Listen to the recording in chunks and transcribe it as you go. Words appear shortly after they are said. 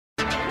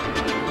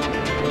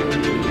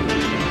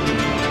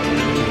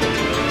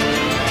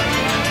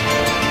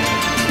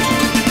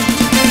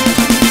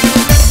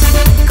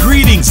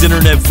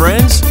Greetings, Internet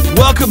friends.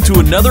 Welcome to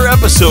another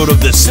episode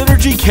of the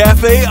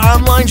SynergyCafe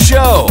online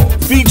show,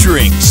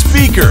 featuring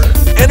speaker,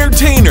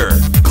 entertainer,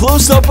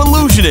 close-up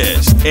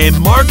illusionist, and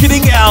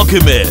marketing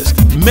alchemist,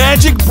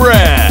 Magic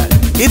Brad.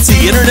 It's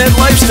the Internet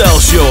lifestyle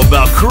show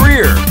about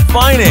career,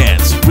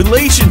 finance,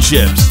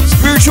 relationships,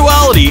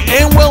 spirituality,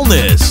 and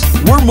wellness.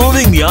 We're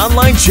moving the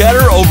online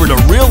chatter over to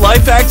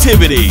real-life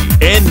activity.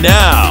 And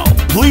now,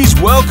 please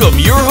welcome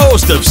your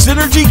host of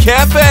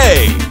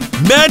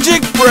SynergyCafe,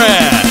 Magic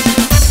Brad.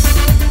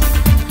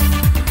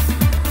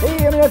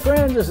 Hey Internet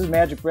friends, this is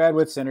Magic Brad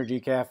with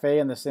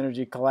SynergyCafe and the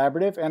Synergy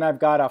Collaborative, and I've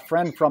got a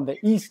friend from the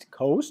East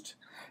Coast.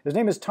 His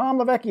name is Tom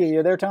Leveccia.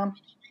 You there, Tom?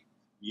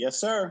 Yes,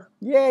 sir.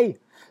 Yay!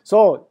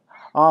 So,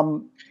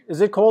 is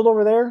it cold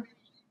over there?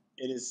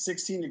 It is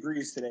 16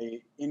 degrees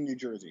today in New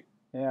Jersey.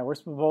 Yeah, we're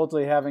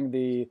supposedly having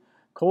the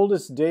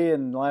coldest day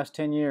in the last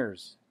 10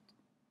 years.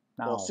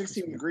 Well,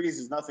 16 degrees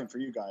is nothing for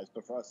you guys,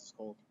 but for us it's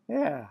cold.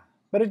 Yeah,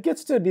 but it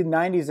gets to be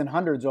 90s and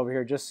 100s over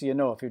here, just so you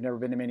know, if you've never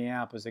been to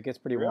Minneapolis. It gets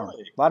pretty warm. A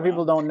lot of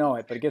people don't know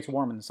it, but it gets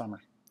warm in the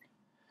summer.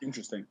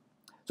 Interesting.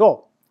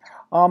 So,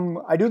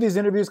 I do these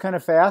interviews kind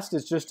of fast.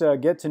 It's just to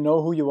get to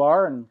know who you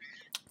are and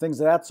things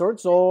of that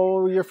sort.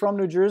 So, you're from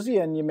New Jersey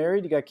and you're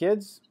married, you got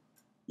kids?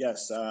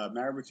 Yes,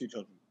 married with 2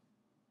 children.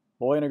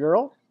 Boy and a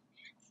girl?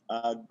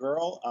 A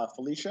girl,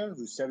 Felicia,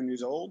 who's 7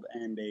 years old,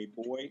 and a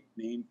boy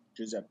named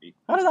Giuseppe.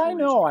 How did I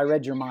know? I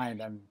read your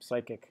mind. I'm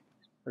psychic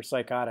or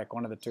psychotic,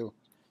 one of the two.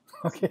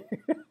 Okay.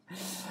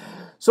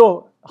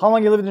 So, how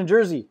long you lived in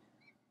Jersey?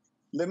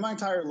 Lived my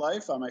entire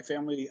life. My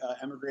family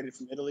emigrated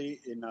from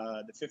Italy in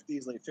the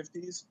 50s, late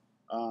 50s.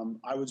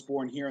 I was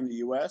born here in the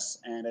U.S.,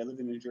 and I lived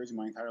in New Jersey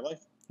my entire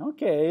life.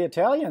 Okay,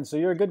 Italian, so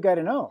you're a good guy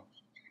to know.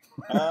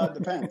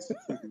 Depends.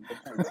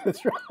 Depends.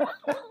 That's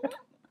right.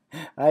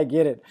 I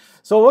get it.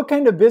 So what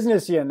kind of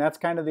business you in? That's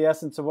kind of the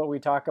essence of what we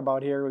talk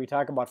about here. We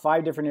talk about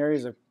 5 different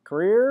areas of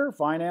career,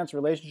 finance,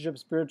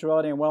 relationships,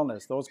 spirituality, and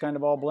wellness. Those kind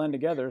of all blend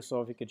together. So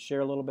if you could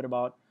share a little bit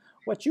about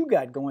what you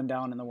got going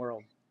down in the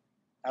world.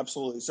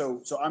 Absolutely.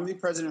 So I'm the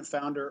president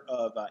and founder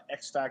of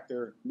X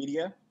Factor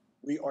Media.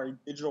 We are a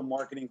digital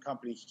marketing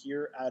company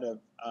here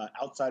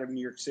outside of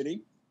New York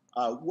City.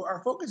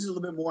 Our focus is a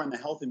little bit more in the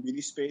health and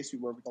beauty space. We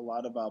work with a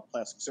lot of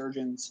plastic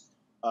surgeons,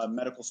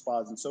 medical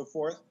spas, and so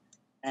forth.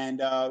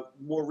 And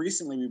more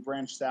recently, we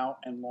branched out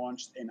and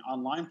launched an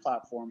online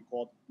platform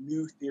called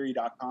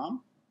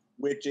newtheory.com,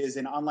 which is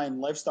an online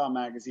lifestyle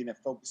magazine that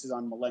focuses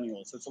on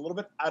millennials. So it's a little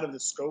bit out of the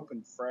scope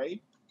and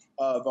fray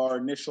of our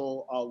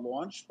initial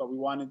launch, but we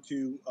wanted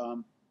to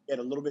get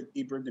a little bit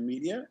deeper into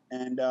media.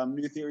 And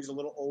New Theory is a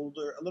little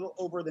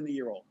over than a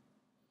year old.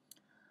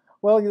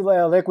 Well,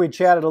 like we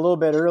chatted a little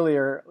bit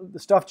earlier, the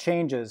stuff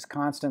changes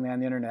constantly on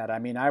the internet. I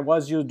mean, I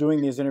was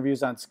doing these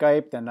interviews on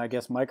Skype, then I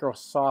guess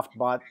Microsoft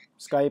bought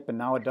Skype, and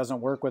now it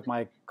doesn't work with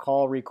my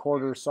call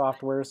recorder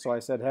software, so I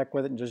said heck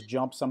with it and just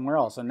jump somewhere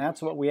else. And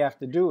that's what we have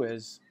to do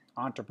as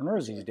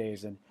entrepreneurs these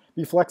days, and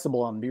be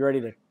flexible and be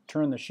ready to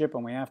turn the ship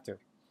when we have to.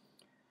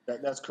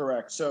 That's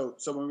correct. So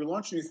when we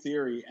launched New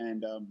Theory,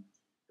 and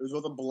it was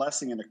both a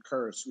blessing and a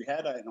curse, we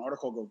had an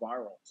article go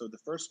viral. So the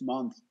first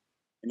month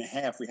and a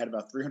half, we had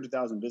about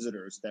 300,000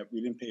 visitors that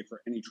we didn't pay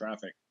for any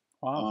traffic.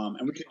 Wow.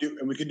 And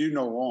we could do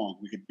no wrong.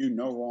 We could do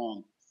no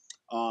wrong.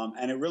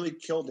 And it really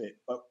killed it.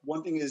 But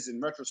one thing is, in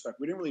retrospect,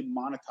 we didn't really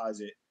monetize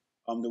it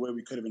the way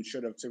we could have and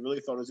should have. So I really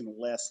thought it was going to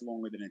last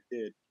longer than it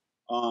did.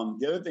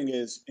 The other thing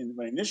is,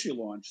 when I initially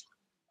launched,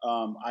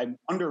 I'm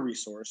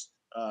under-resourced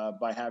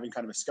by having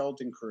kind of a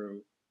skeleton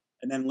crew.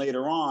 And then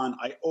later on,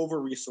 I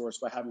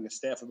over-resourced by having a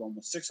staff of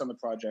almost 6 on the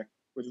project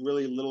with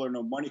really little or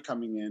no money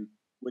coming in,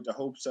 with the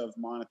hopes of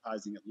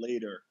monetizing it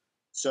later.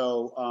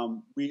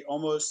 So we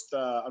almost,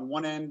 on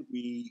one end,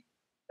 we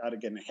got,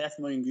 again,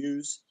 500,000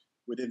 views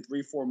within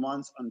 3-4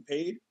 months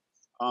unpaid.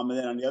 And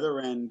then on the other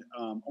end,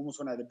 almost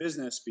went out of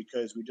business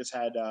because we just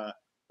had the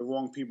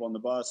wrong people on the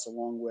bus,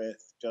 along with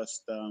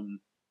just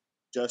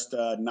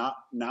not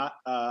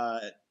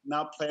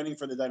planning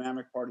for the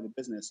dynamic part of the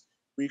business.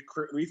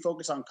 We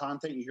focus on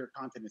content. You hear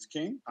content is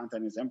king,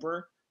 content is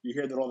emperor. You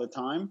hear that all the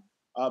time.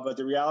 But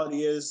the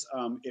reality is,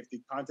 if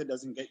the content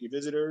doesn't get you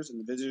visitors and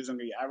the visitors don't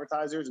get you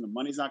advertisers and the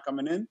money's not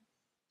coming in,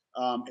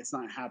 it's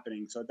not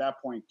happening. So at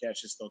that point,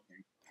 cash is still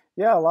king.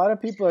 Yeah, a lot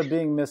of people are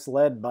being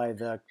misled by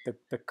the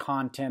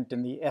content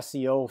and the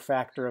SEO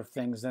factor of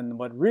things. And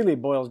what really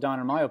boils down,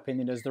 in my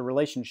opinion, is the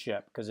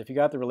relationship. Because if you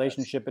got the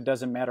relationship, it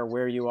doesn't matter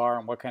where you are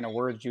and what kind of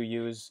words you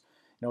use.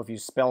 You know, if you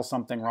spell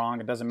something wrong,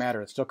 it doesn't matter.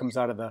 It still comes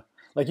out of the,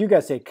 like you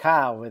guys say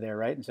car over there,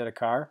 right? Instead of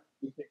car?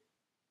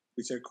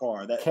 We said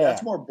car.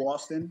 That's more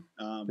Boston.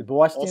 The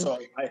Boston? Also,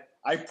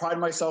 I pride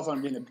myself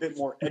on being a bit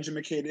more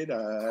educated.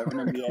 I have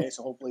an MBA,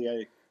 so hopefully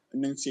I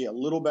enunciate a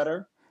little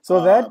better.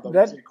 So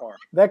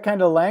that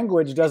kind of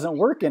language doesn't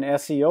work in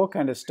SEO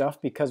kind of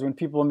stuff, because when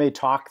people may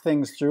talk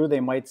things through, they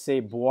might say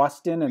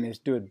Boston and they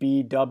just do it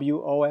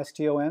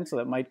BWOSTON, so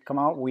that might come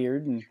out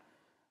weird, and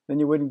then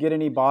you wouldn't get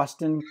any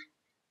Boston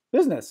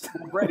business.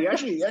 Right, you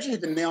actually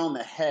hit the nail on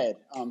the head.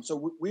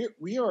 So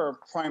we are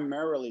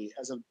primarily,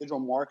 as a digital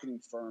marketing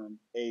firm,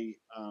 a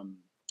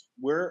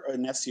we're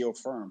an SEO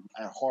firm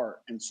at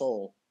heart and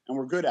soul, and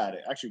we're good at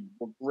it. Actually,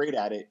 we're great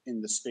at it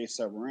in the space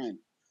that we're in.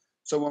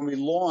 So when we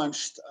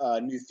launched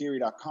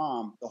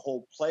newtheory.com, the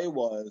whole play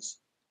was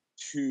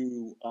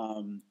to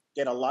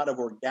get a lot of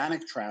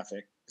organic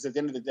traffic, because at the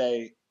end of the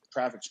day,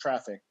 traffic's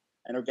traffic,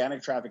 and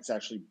organic traffic's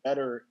actually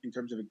better in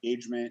terms of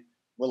engagement,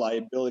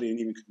 reliability, and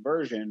even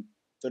conversion.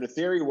 So the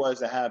theory was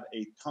to have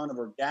a ton of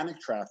organic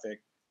traffic,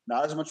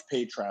 not as much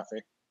paid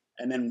traffic,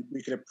 and then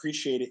we could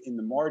appreciate it in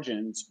the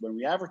margins when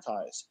we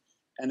advertise.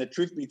 And the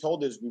truth be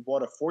told is we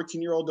bought a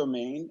 14-year-old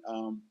domain.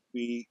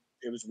 It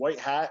was white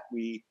hat.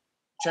 We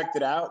checked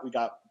it out. We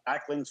got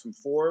backlinks from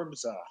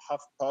Forbes,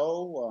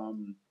 HuffPo,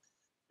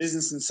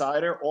 Business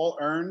Insider, all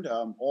earned,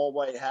 all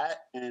white hat.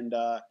 And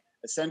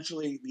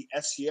essentially the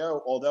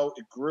SEO, although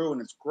it grew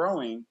and it's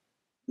growing,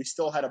 we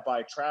still had to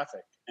buy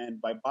traffic. And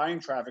by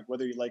buying traffic,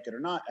 whether you like it or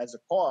not, as a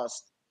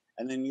cost,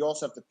 and then you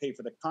also have to pay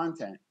for the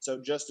content.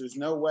 So just there's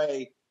no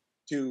way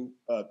to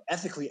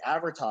ethically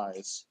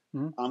advertise,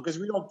 because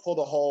we don't pull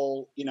the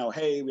whole,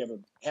 hey, we have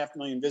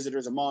 500,000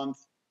 visitors a month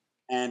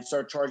and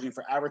start charging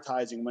for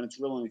advertising when it's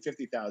really only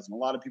 50,000. A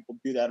lot of people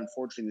do that,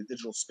 unfortunately, in the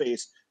digital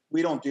space.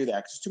 We don't do that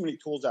because there's too many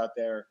tools out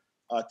there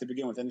to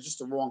begin with, and it's just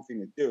the wrong thing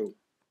to do.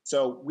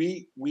 So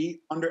we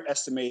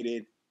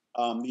underestimated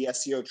the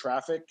SEO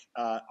traffic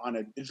on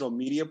a digital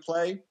media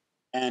play,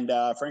 and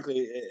frankly,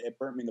 it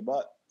burnt me in the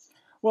butt.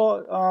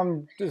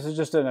 Well, this is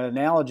just an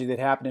analogy that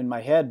happened in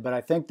my head, but I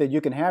think that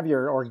you can have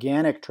your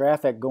organic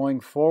traffic going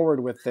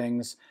forward with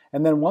things,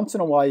 and then once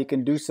in a while you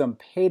can do some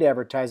paid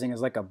advertising as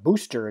like a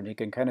booster, and you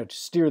can kind of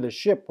steer the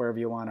ship wherever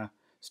you want to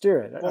steer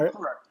it. Well,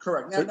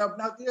 correct. Now,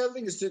 the other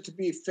thing is to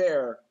be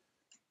fair,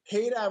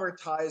 paid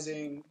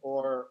advertising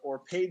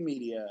or paid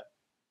media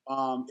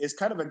is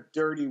kind of a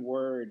dirty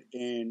word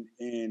in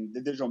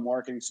the digital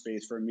marketing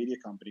space for a media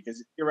company,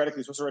 because theoretically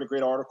you're supposed to write a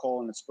great article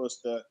and it's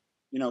supposed to,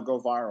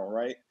 go viral,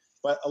 right?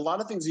 But a lot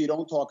of things that you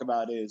don't talk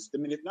about is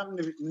not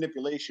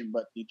manipulation,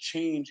 but the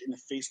change in the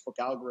Facebook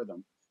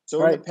algorithm.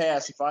 So in the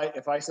past,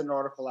 if I send an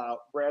article out,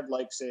 Brad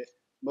likes it,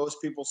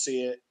 most people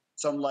see it,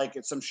 some like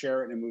it, some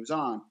share it, and it moves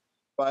on.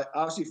 But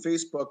obviously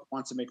Facebook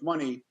wants to make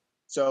money,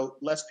 so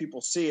less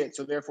people see it,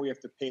 so therefore you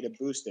have to pay to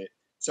boost it.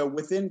 So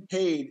within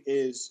paid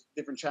is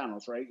different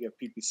channels, right? You have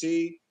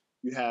PPC,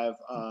 you have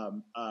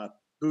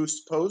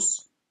boost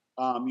posts,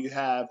 you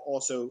have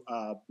also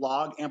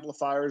blog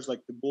amplifiers like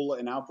Taboola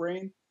and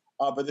Outbrain.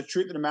 But the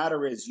truth of the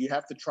matter is you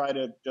have to try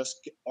to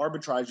just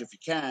arbitrage, if you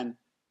can,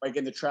 by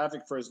getting the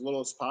traffic for as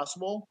little as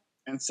possible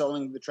and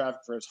selling the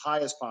traffic for as high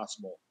as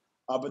possible.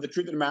 But the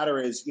truth of the matter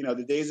is,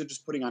 the days of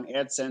just putting on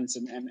AdSense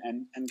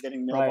and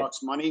getting mailbox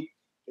money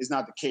is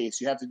not the case.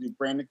 You have to do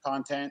branded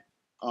content.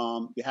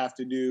 You have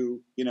to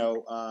do,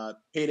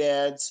 paid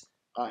ads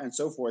and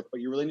so forth.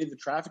 But you really need the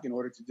traffic in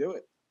order to do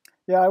it.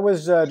 Yeah, I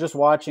was just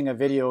watching a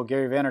video.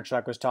 Gary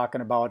Vaynerchuk was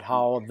talking about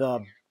how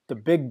the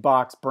big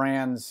box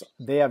brands,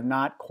 they have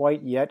not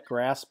quite yet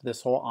grasped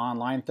this whole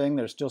online thing.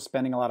 They're still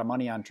spending a lot of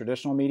money on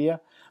traditional media.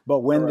 But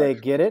when they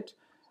get it,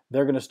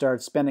 they're going to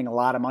start spending a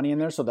lot of money in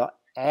there. So the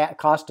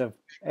cost of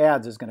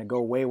ads is going to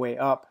go way, way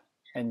up.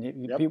 And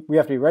we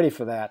have to be ready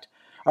for that.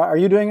 Are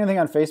you doing anything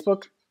on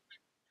Facebook?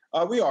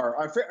 We are.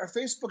 Our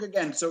Facebook,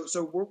 again,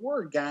 so we're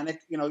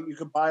organic. You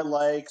could buy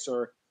likes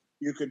or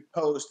you could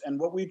post. And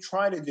what we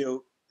try to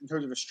do in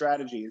terms of a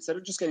strategy, instead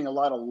of just getting a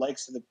lot of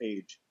likes to the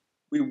page,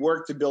 we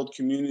work to build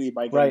community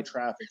by getting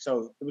traffic.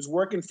 So it was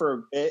working for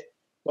a bit,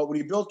 but when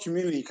you build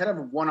community, you kind of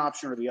have one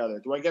option or the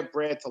other. Do I get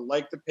Brad to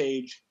like the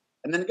page?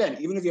 And then again,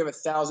 even if you have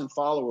 1,000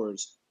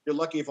 followers, you're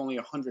lucky if only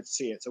 100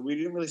 see it. So we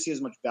didn't really see as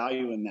much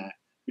value in that.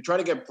 We try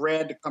to get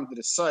Brad to come to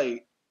the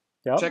site,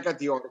 check out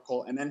the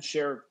article, and then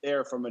share it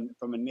there from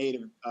a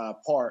native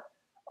part.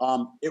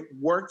 It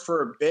worked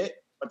for a bit,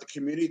 but the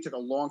community took a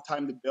long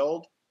time to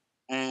build,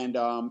 and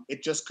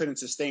it just couldn't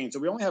sustain. So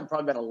we only have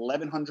probably about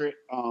 1,100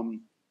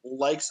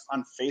 likes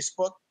on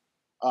Facebook,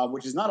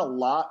 which is not a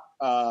lot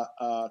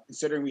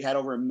considering we had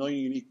over 1 million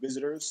unique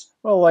visitors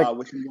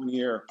within 1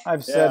 year.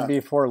 I've said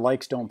before,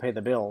 likes don't pay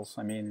the bills.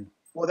 I mean,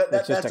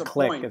 it's just a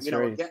click. Point.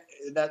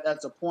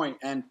 That's a point.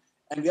 And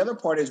the other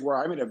part is where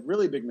I made a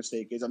really big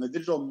mistake is on the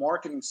digital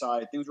marketing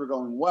side, things were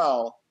going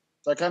well.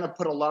 So I kind of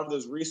put a lot of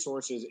those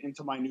resources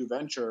into my new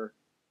venture,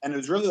 and it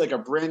was really like a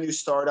brand new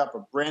startup, a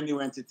brand new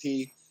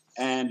entity,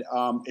 and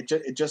I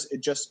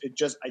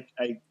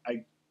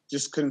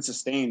just couldn't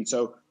sustain.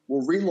 So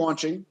we're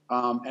relaunching,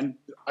 and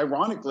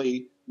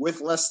ironically, with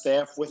less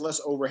staff, with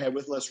less overhead,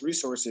 with less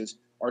resources,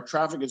 our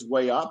traffic is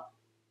way up,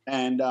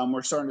 and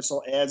we're starting to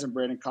sell ads and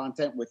branded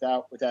content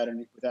without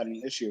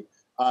any issue.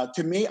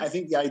 To me, I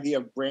think the idea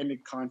of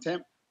branded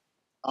content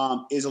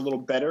is a little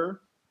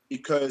better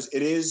because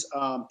it is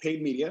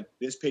paid media.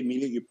 It is paid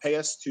media. You pay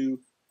us to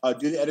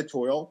do the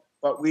editorial,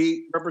 but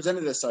we represent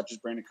it as such as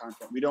branded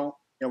content. We don't,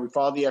 we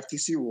follow the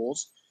FTC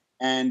rules,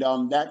 and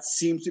that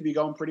seems to be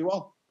going pretty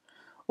well.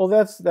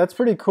 Well, that's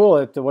pretty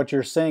cool that what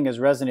you're saying is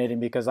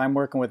resonating, because I'm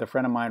working with a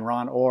friend of mine,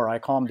 Ron Orr. I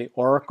call him the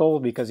Oracle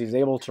because he's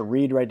able to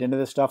read right into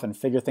this stuff and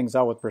figure things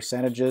out with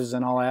percentages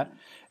and all that.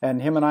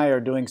 And him and I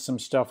are doing some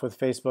stuff with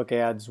Facebook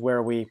ads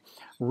where we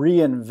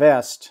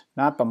reinvest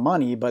not the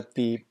money but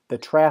the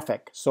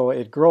traffic, so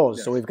it grows.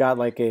 Yes. So we've got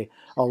like a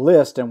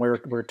list, and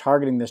we're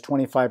targeting this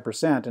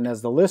 25%, and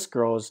as the list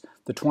grows,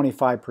 the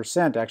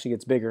 25% actually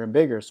gets bigger and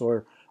bigger. So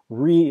we're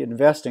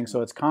reinvesting,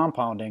 so it's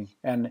compounding,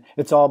 and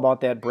it's all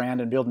about that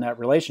brand and building that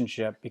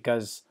relationship,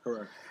 because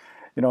Correct.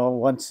 you know,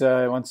 once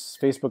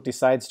Facebook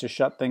decides to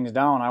shut things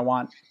down, I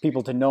want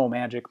people to know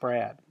Magic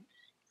Brad.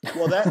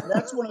 Well,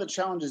 that's one of the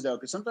challenges, though,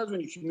 because sometimes when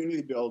you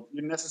community build,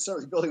 you're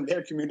necessarily building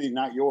their community,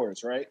 not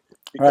yours, right?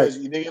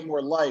 Because they get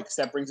more likes,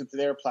 that brings them to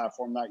their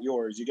platform, not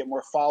yours. You get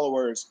more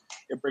followers,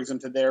 it brings them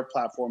to their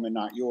platform and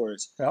not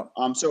yours. Yep.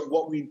 So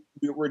what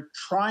we're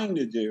trying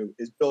to do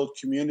is build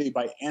community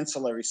by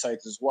ancillary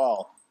sites as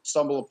well.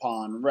 Stumble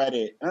Upon,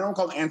 Reddit, and I don't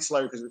call them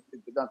ancillary because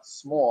they're not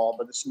small,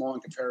 but they're small in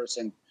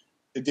comparison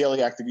to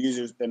daily active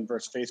users than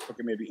versus Facebook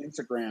and maybe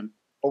Instagram.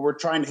 But we're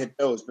trying to hit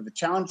those. But the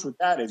challenge with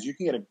that is you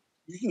can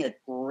get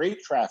great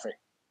traffic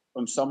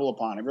from Stumble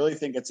Upon. I really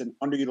think it's an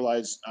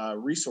underutilized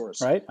resource.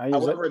 Right.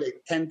 However, they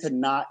tend to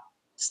not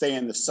stay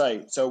in the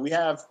site. So we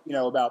have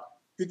about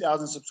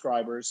 2,000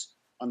 subscribers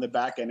on the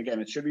back end.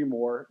 Again, it should be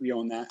more. We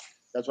own that.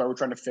 That's why we're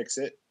trying to fix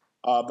it.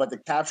 But to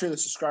capture the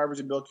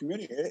subscribers and build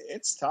community,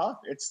 it's tough.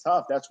 It's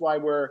tough. That's why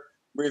we're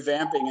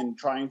revamping and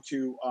trying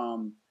to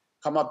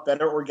come up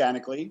better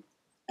organically,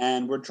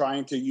 and we're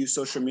trying to use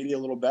social media a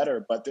little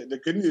better. But the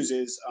good news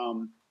is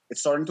it's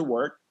starting to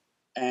work,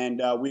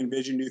 and we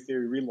envision New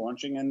Theory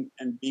relaunching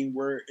and being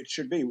where it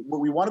should be.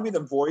 We want to be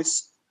the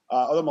voice.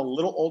 Although I'm a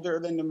little older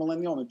than the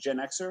millennial, I'm a Gen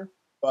Xer,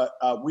 but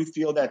we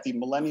feel that the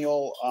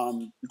millennial,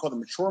 we call the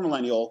mature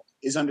millennial,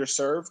 is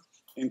underserved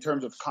in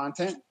terms of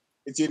content.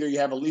 It's either you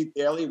have Elite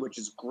Daily, which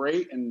is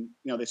great, and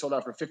they sold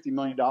out for $50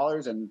 million,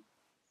 and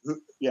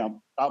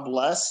God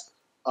bless.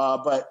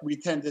 But we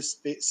tend to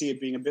see it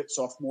being a bit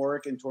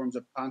sophomoric in terms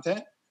of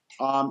content.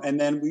 And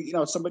then we,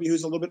 somebody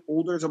who's a little bit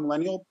older as a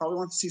millennial probably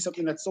wants to see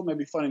something that's still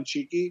maybe fun and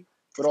cheeky,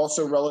 but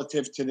also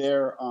relative to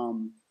their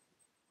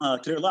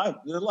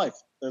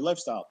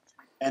lifestyle,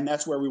 and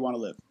that's where we want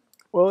to live.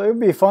 Well, it would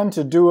be fun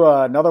to do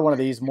another one of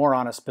these more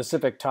on a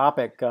specific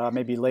topic,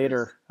 maybe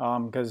later,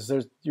 because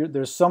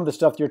there's some of the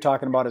stuff you're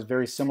talking about is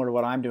very similar to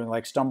what I'm doing,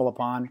 like Stumble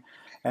Upon.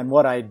 And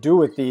what I do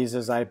with these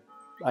is I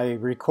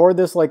record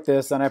this like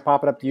this, then I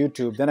pop it up to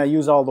YouTube. Then I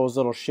use all those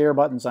little share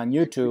buttons on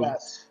YouTube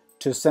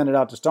to send it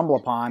out to Stumble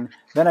Upon.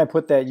 Then I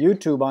put that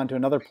YouTube onto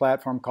another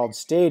platform called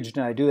Staged,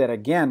 and I do that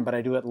again, but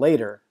I do it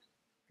later,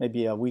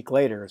 maybe a week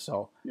later or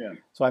so. Yeah.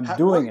 So I'm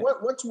doing it.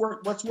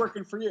 What's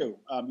working for you?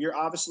 You're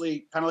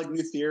obviously kind of like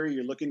New Theory.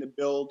 You're looking to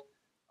build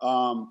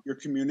your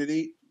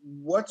community.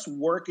 What's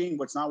working?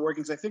 What's not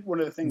working? Because I think one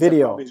of the things that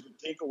probably is a good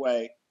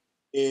takeaway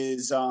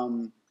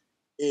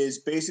is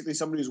basically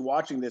somebody who's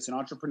watching this, an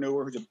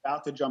entrepreneur who's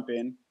about to jump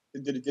in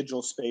into the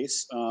digital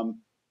space.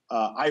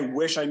 I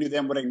wish I knew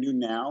then what I knew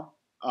now.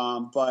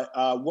 But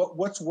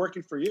what's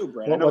working for you,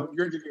 Brad? I know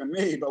you're interviewing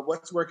me, but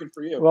what's working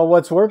for you? Well,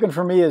 what's working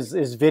for me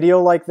is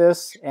video like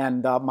this,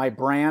 and my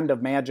brand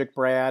of Magic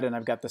Brad, and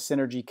I've got the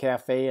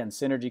SynergyCafe and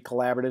Synergy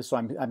Collaborative, so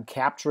I'm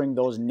capturing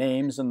those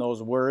names and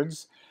those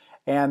words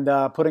and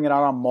putting it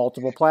out on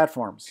multiple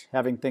platforms,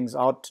 having things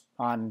out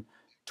on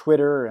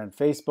Twitter and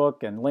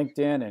Facebook and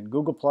LinkedIn and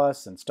Google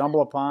Plus and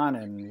Stumble Upon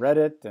and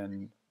Reddit,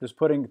 and just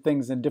putting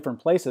things in different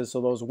places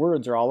so those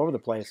words are all over the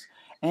place,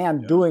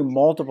 and doing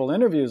multiple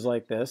interviews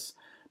like this.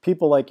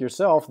 People like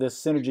yourself,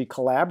 this Synergy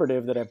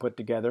Collaborative that I put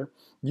together,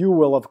 you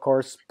will, of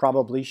course,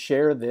 probably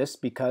share this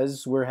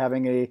because we're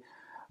having a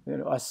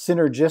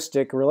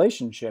synergistic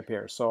relationship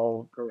here.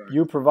 So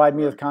you provide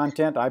me with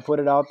content, I put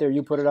it out there,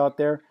 you put it out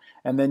there,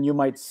 and then you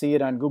might see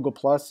it on Google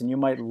Plus and you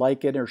might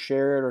like it or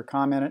share it or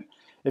comment it.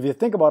 If you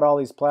think about all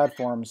these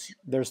platforms,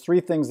 there's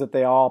three things that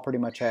they all pretty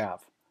much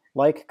have: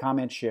 like,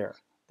 comment, share.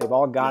 They've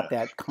all got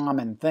that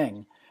common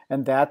thing.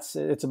 And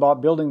it's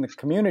about building the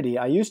community.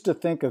 I used to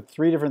think of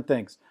three different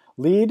things: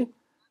 lead,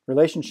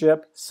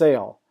 relationship,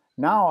 sale.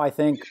 Now I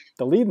think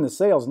the lead and the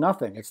sale is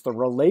nothing. It's the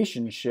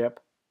relationship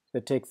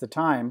that takes the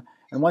time.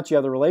 And once you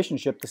have the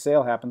relationship, the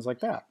sale happens like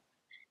that.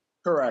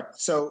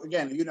 Correct. So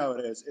again,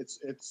 it is.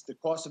 It's the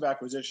cost of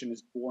acquisition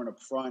is borne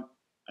up front,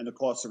 and the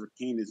cost of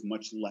retain is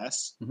much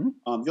less.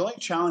 Mm-hmm. The only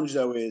challenge,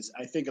 though, is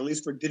I think, at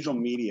least for digital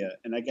media,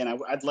 and again,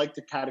 I'd like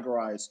to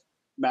categorize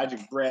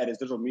Magic Bread as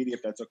digital media,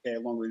 if that's okay,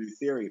 along with New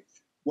Theory.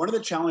 One of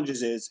the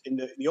challenges is in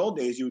the old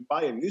days, you would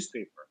buy a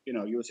newspaper,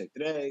 USA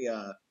Today,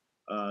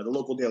 the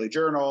local Daily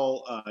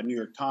Journal, New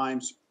York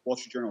Times, Wall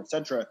Street Journal,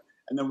 etc.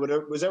 And then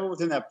whatever was ever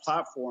within that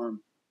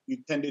platform, you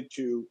tended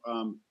to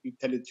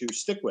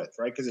stick with,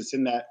 right? Because it's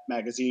in that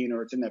magazine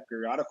or it's in that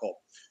periodical.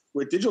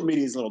 Where digital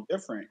media is a little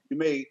different. You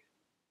may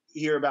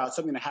hear about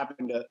something that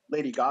happened to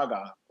Lady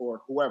Gaga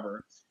or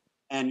whoever,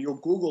 and you'll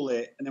Google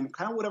it, and then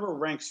kind of whatever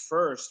ranks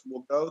first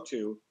will go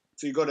to.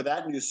 So you go to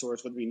that news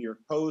source, whether it be New York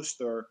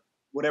Post or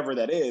whatever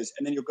that is,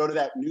 and then you'll go to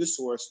that news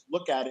source,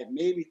 look at it,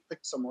 maybe click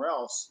somewhere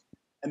else,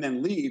 and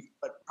then leave.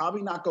 But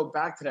probably not go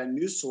back to that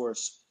news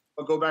source,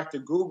 but go back to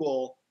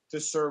Google to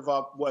serve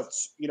up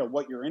what's,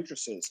 what your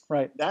interest is.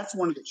 Right. That's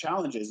one of the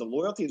challenges. The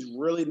loyalty is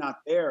really not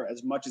there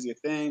as much as you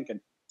think, and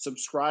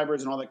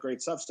subscribers and all that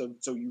great stuff.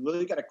 So you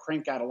really got to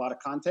crank out a lot of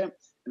content.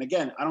 And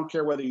again, I don't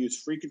care whether you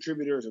use free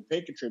contributors or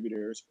paid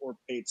contributors or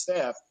paid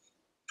staff.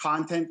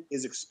 Content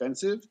is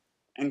expensive,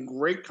 and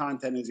great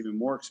content is even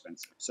more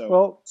expensive.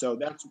 So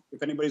that's,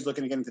 if anybody's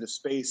looking to get into the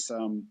space,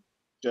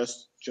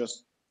 just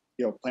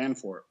plan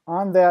for it.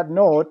 On that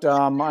note,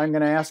 I'm going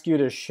to ask you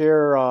to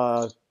share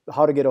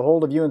how to get a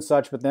hold of you and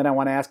such, but then I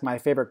want to ask my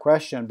favorite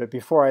question. But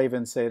before I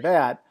even say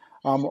that,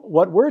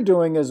 what we're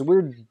doing is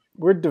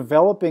we're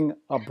developing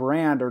a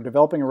brand or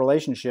developing a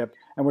relationship,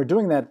 and we're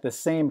doing that at the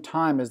same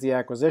time as the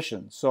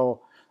acquisition.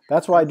 So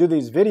that's why I do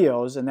these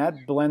videos, and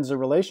that blends a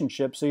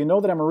relationship. So you know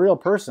that I'm a real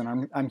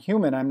person. I'm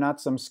human. I'm not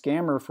some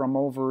scammer from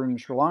over in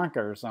Sri Lanka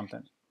or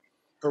something.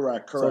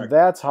 Correct. So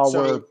that's how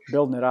we're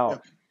building it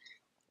out. Yeah.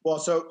 Well,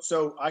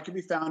 so I can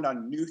be found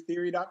on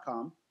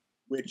newtheory.com,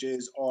 which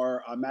is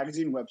our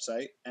magazine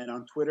website, and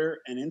on Twitter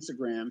and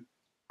Instagram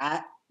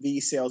at the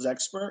Sales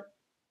Expert.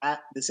 At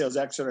the Sales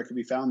Expert, I can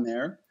be found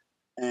there.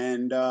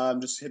 And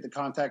just hit the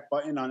contact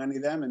button on any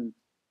of them, and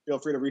feel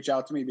free to reach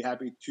out to me. I'd be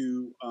happy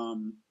to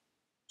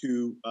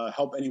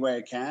help any way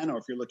I can, or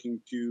if you're looking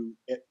to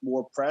get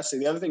more press.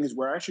 And the other thing is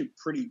we're actually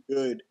pretty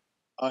good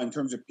in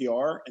terms of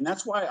PR, and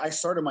that's why I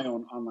started my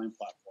own online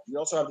platform. We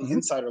also have the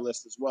Insider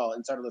List as well,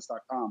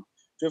 insiderlist.com.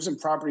 So we have some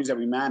properties that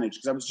we manage,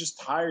 because I was just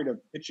tired of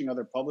pitching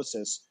other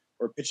publicists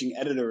or pitching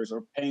editors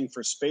or paying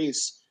for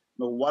space.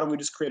 But why don't we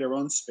just create our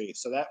own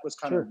space? So that was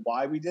kind of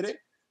why we did it.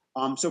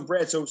 So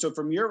Brad, so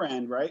from your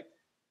end, right?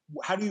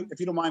 How do you, if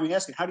you don't mind me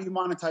asking, how do you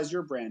monetize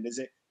your brand? Is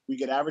it we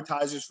get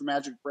advertisers for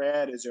Magic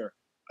Brad? Is there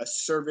a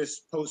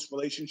service post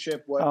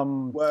relationship?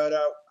 How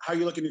are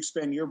you looking to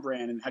expand your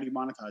brand, and how do you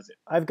monetize it?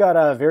 I've got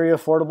a very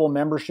affordable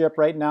membership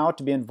right now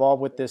to be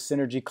involved with this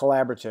Synergy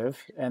Collaborative,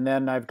 and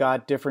then I've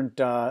got different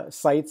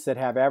sites that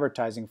have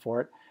advertising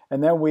for it.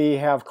 And then we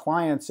have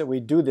clients that we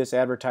do this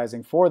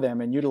advertising for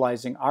them, and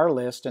utilizing our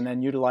list, and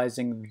then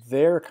utilizing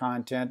their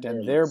content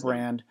and their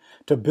brand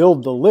to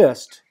build the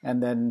list.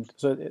 And then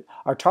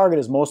our target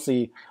is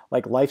mostly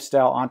like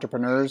lifestyle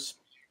entrepreneurs,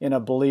 in a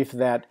belief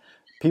that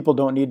people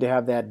don't need to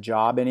have that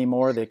job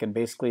anymore. They can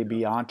basically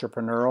be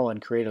entrepreneurial and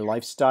create a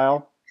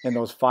lifestyle in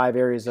those 5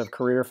 areas of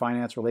career,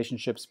 finance,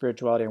 relationships,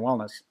 spirituality, and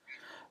wellness.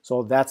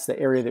 So that's the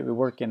area that we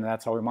work in, and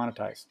that's how we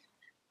monetize.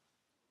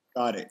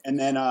 Got it. And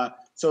then,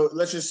 so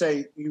let's just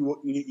say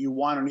you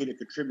want or need a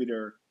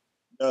contributor.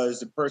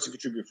 Does the person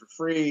contribute for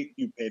free?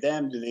 You pay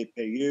them? Do they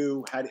pay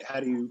you? How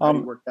do you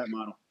work that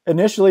model?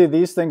 Initially,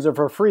 these things are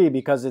for free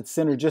because it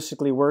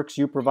synergistically works.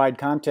 You provide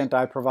content,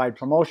 I provide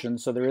promotion,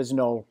 so there is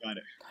no. Got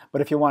it.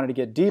 But if you wanted to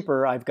get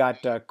deeper, I've got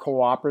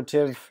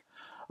cooperative,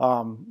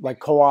 like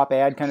co-op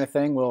ad kind of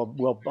thing.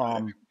 We'll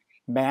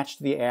match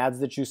the ads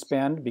that you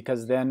spend,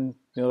 because then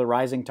the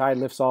rising tide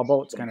lifts all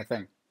boats kind of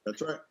thing.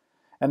 That's right.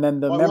 And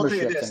then the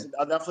membership thing.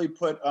 I'll definitely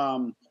put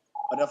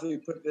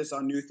this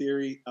on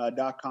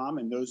newtheory.com,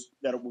 and those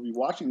that will be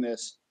watching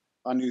this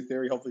on New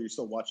Theory, hopefully you're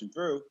still watching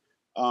through.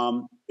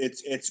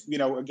 It's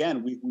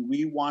again,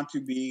 we want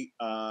to be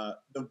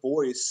the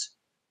voice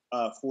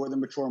for the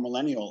mature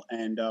millennial,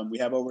 and we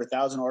have over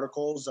 1,000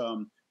 articles,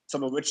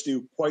 some of which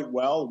do quite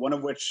well. One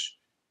of which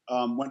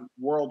went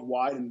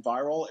worldwide and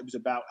viral. It was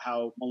about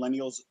how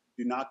millennials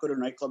do not go to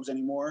nightclubs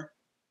anymore.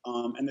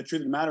 And the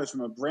truth of the matter is,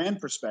 from a brand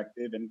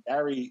perspective, and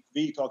Gary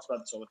Vee talks about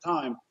this all the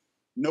time,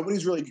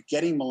 nobody's really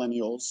getting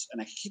millennials,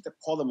 and I hate to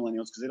call them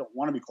millennials because they don't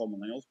want to be called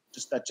millennials.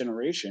 Just that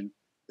generation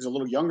is a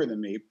little younger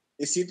than me.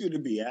 They see through the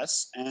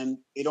BS, and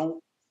they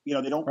don't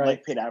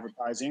like paid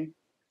advertising,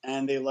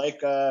 and they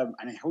like I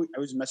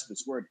always mess with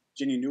this word,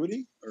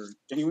 genuinity or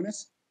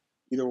genuineness.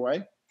 Either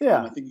way,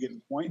 yeah, I think you get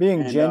the point.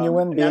 Being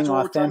genuine, being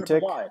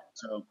authentic,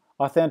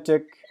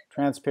 authentic,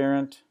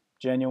 transparent,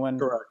 genuine.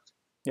 Correct.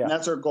 Yeah. And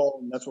that's our goal,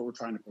 and that's what we're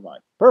trying to provide.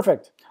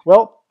 Perfect.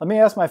 Well, let me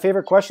ask my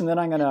favorite question, then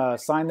I'm going to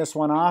sign this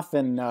one off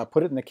and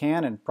put it in the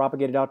can and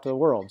propagate it out to the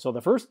world. So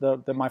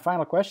my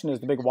final question is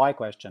the big why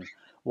question.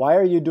 Why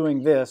are you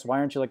doing this? Why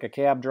aren't you like a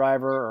cab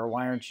driver, or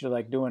why aren't you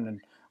like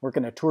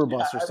working a tour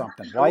bus or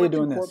something? Why are you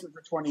doing this?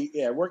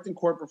 I worked in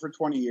corporate for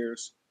 20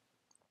 years.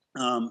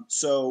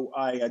 So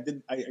I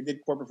did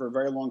corporate for a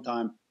very long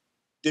time.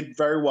 Did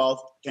very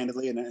well,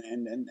 candidly,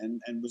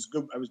 and was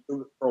good. I was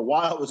good for a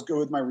while. Was good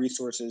with my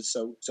resources.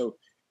 So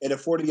it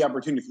afforded the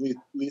opportunity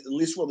to at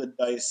least roll the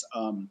dice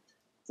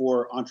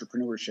for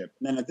entrepreneurship.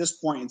 And then at this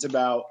point, it's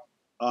about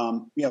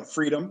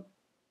freedom,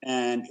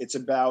 and it's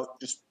about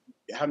just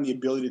having the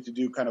ability to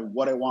do kind of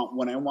what I want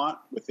when I want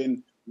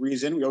within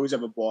reason. We always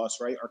have a boss,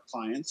 right? Our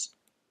clients,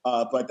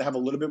 but to have a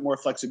little bit more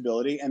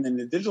flexibility. And then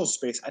the digital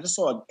space, I just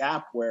saw a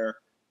gap where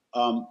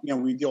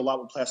we deal a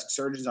lot with plastic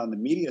surgeons on the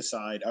media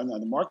side, on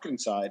the marketing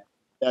side,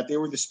 that they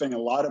were just spending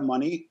a lot of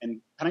money and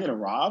kind of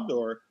getting robbed,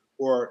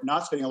 or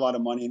not spending a lot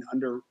of money and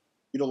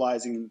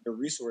underutilizing their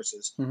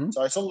resources. Mm-hmm.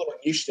 So I saw a little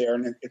niche there,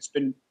 and it's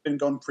been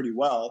going pretty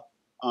well.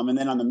 And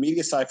then on the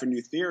media side for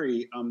New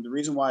Theory, the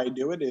reason why I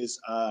do it is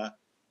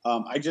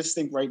I just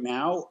think right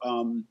now,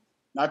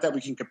 not that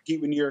we can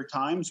compete with New York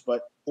Times,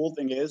 but the whole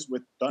thing is,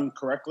 with done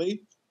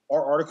correctly,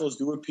 our articles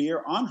do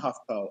appear on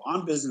HuffPo,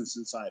 on Business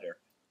Insider,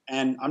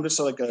 and I'm just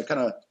like a kind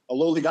of a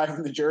lowly guy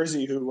from New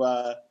Jersey who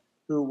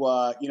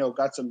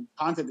got some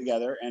content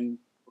together, and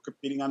we're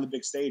competing on the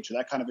big stage. So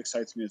that kind of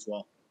excites me as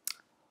well.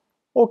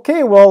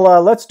 Okay,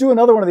 well, let's do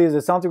another one of these.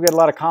 It sounds like we had a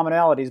lot of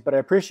commonalities, but I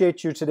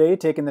appreciate you today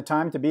taking the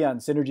time to be on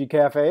Synergy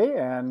Cafe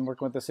and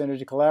working with the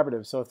Synergy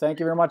Collaborative. So thank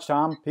you very much,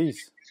 Tom.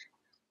 Peace.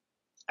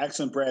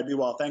 Excellent, Brad. Be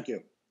well. Thank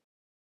you.